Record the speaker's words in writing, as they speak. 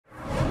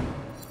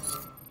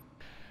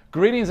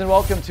Greetings and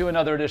welcome to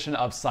another edition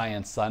of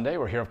Science Sunday.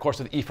 We're here, of course,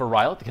 with Aoife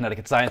Ryle at the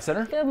Connecticut Science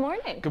Center. Good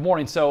morning. Good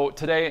morning. So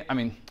today, I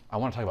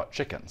want to talk about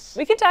chickens.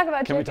 We can talk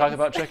about chickens. Can we talk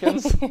about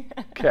chickens?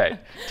 Okay.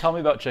 Tell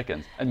me about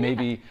chickens and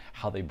maybe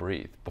how they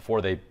breathe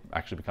before they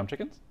actually become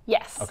chickens?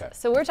 Yes. Okay.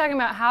 So we're talking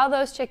about how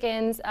those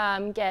chickens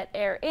get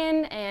air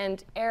in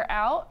and air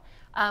out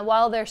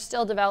while they're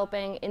still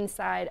developing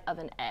inside of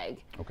an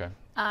egg. Okay.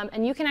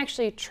 And you can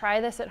actually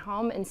try this at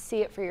home and see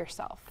it for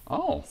yourself.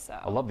 Oh, so.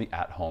 I love the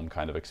at-home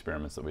kind of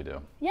experiments that we do.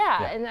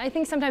 Yeah, and I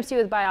think sometimes too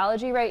with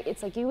biology, right,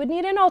 it's like you would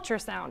need an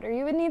ultrasound or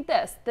you would need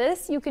this.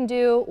 This you can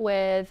do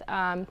with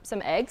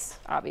some eggs,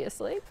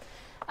 obviously,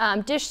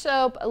 dish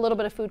soap, a little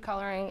bit of food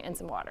coloring, and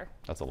some water.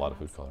 That's a lot of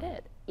food coloring.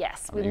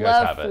 Yes, I mean, we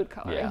love food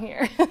coloring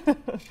here.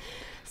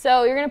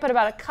 So you're going to put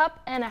about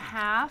 1.5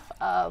 cups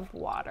of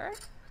water,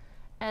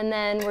 and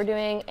then we're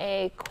doing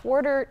a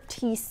 1/4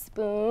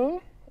 teaspoon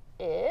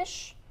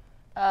ish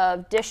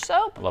of dish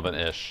soap. Love an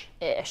ish.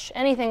 Ish.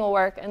 Anything will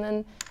work. And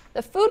then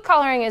the food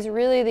coloring is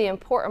really the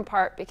important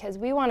part because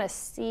we want to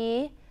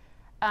see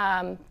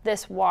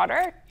this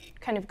water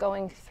kind of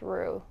going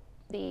through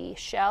the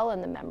shell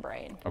and the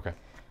membrane. Okay.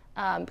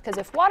 Because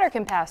if water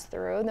can pass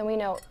through, then we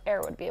know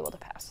air would be able to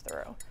pass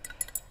through.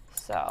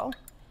 So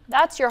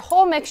that's your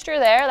whole mixture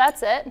there.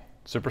 That's it.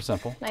 Super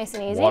simple. Nice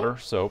and easy. Water,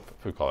 soap,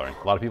 food coloring.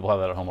 A lot of people have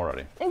that at home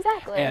already.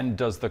 Exactly. And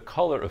does the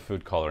color of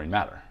food coloring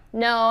matter?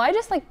 No, I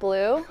just like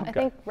blue. Okay. I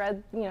think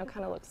red,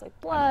 kind of looks like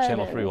blood.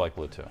 Channel 3 like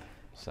blue too.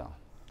 So.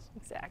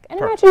 Exactly. And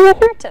I'm matching your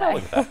shirt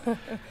today. So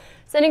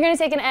then you're going to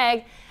take an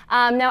egg.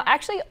 Now,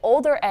 actually,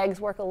 older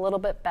eggs work a little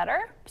bit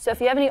better. So if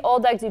you have any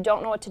old eggs you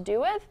don't know what to do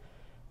with,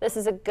 this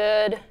is a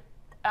good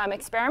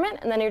experiment.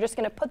 And then you're just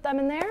going to put them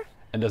in there.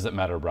 And does it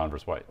matter brown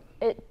versus white?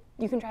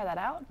 You can try that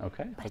out.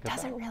 Okay. But it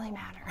doesn't really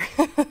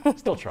matter.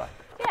 Still try.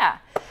 Yeah.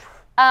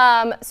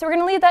 So we're going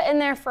to leave that in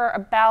there for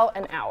about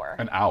an hour.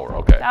 An hour,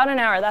 okay. About an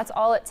hour. That's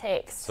all it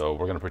takes. So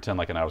we're going to pretend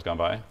like an hour's gone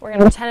by? We're going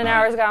to pretend an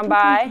hour's gone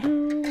by.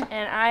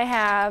 And I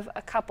have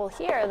a couple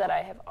here that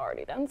I have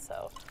already done.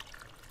 So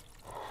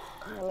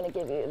I'm going to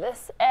give you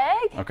this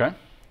egg. Okay.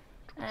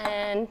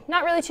 And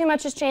not really too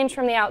much has changed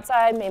from the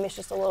outside. Maybe it's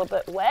just a little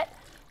bit wet.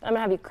 But I'm going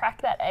to have you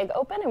crack that egg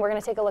open, and we're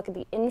going to take a look at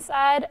the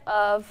inside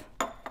of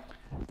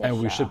the And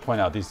we shell. should point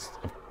out these,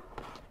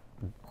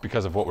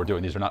 because of what we're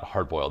doing, these are not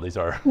hard-boiled. These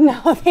are...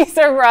 No, these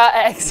are raw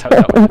eggs.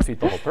 That would defeat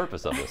the whole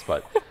purpose of this,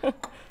 but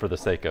for the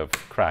sake of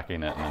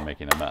cracking it and then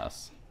making a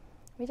mess.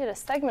 We did a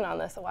segment on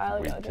this a while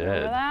ago. We Do you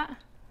remember did. that?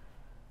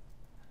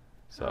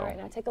 So All right,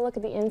 now take a look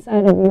at the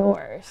inside of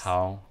yours.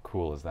 how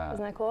cool is that?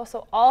 Isn't that cool?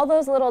 So all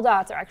those little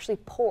dots are actually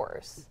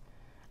pores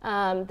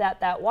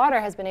that water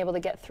has been able to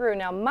get through.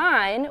 Now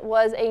mine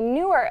was a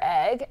newer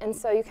egg, and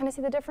so you kind of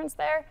see the difference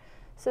there.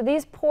 So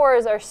these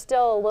pores are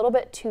still a little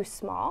bit too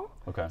small.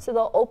 Okay. So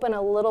they'll open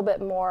a little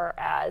bit more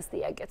as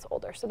the egg gets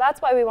older. So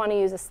that's why we want to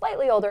use a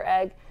slightly older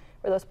egg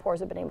where those pores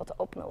have been able to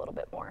open a little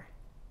bit more.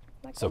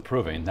 So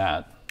proving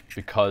that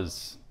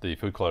because the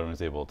food coloring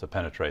is able to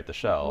penetrate the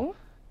shell,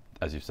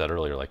 as you said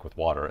earlier, like with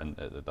water, and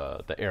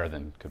the air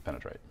then could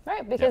penetrate.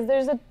 Right, because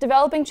there's a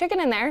developing chicken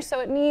in there, so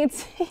it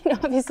needs,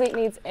 obviously it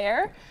needs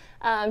air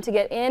to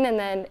get in and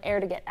then air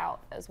to get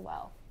out as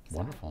well. So,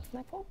 Wonderful. isn't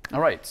that cool?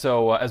 All right,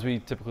 so as we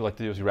typically like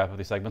to do as we wrap up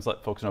these segments,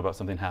 let folks know about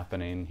something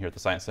happening here at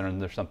the Science Center,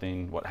 and there's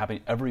something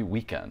happening every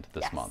weekend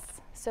this month.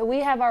 So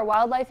we have our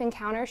Wildlife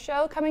Encounter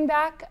show coming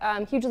back,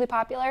 hugely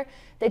popular.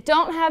 They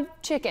don't have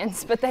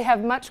chickens, but they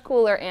have much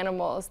cooler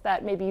animals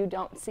that maybe you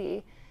don't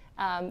see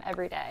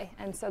every day.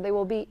 And so they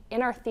will be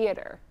in our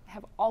theater. They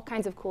have all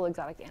kinds of cool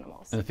exotic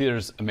animals. And the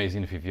theater's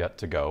amazing if you've yet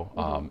to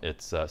go.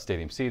 It's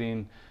stadium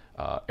seating,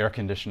 air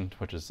conditioned,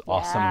 which is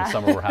awesome in the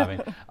summer we're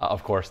having.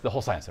 Of course, the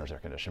whole Science Center is air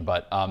conditioned,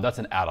 but that's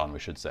an add-on, we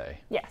should say,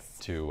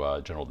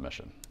 to general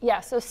admission. Yeah,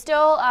 so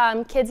still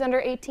kids under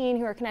 18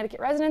 who are Connecticut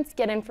residents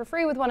get in for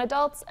free with one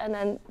adult, and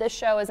then this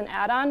show is an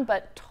add-on,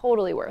 but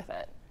totally worth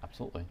it.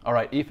 Absolutely. All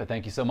right, Aoife,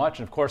 thank you so much.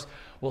 And of course,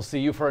 we'll see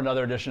you for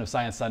another edition of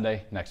Science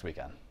Sunday next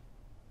weekend.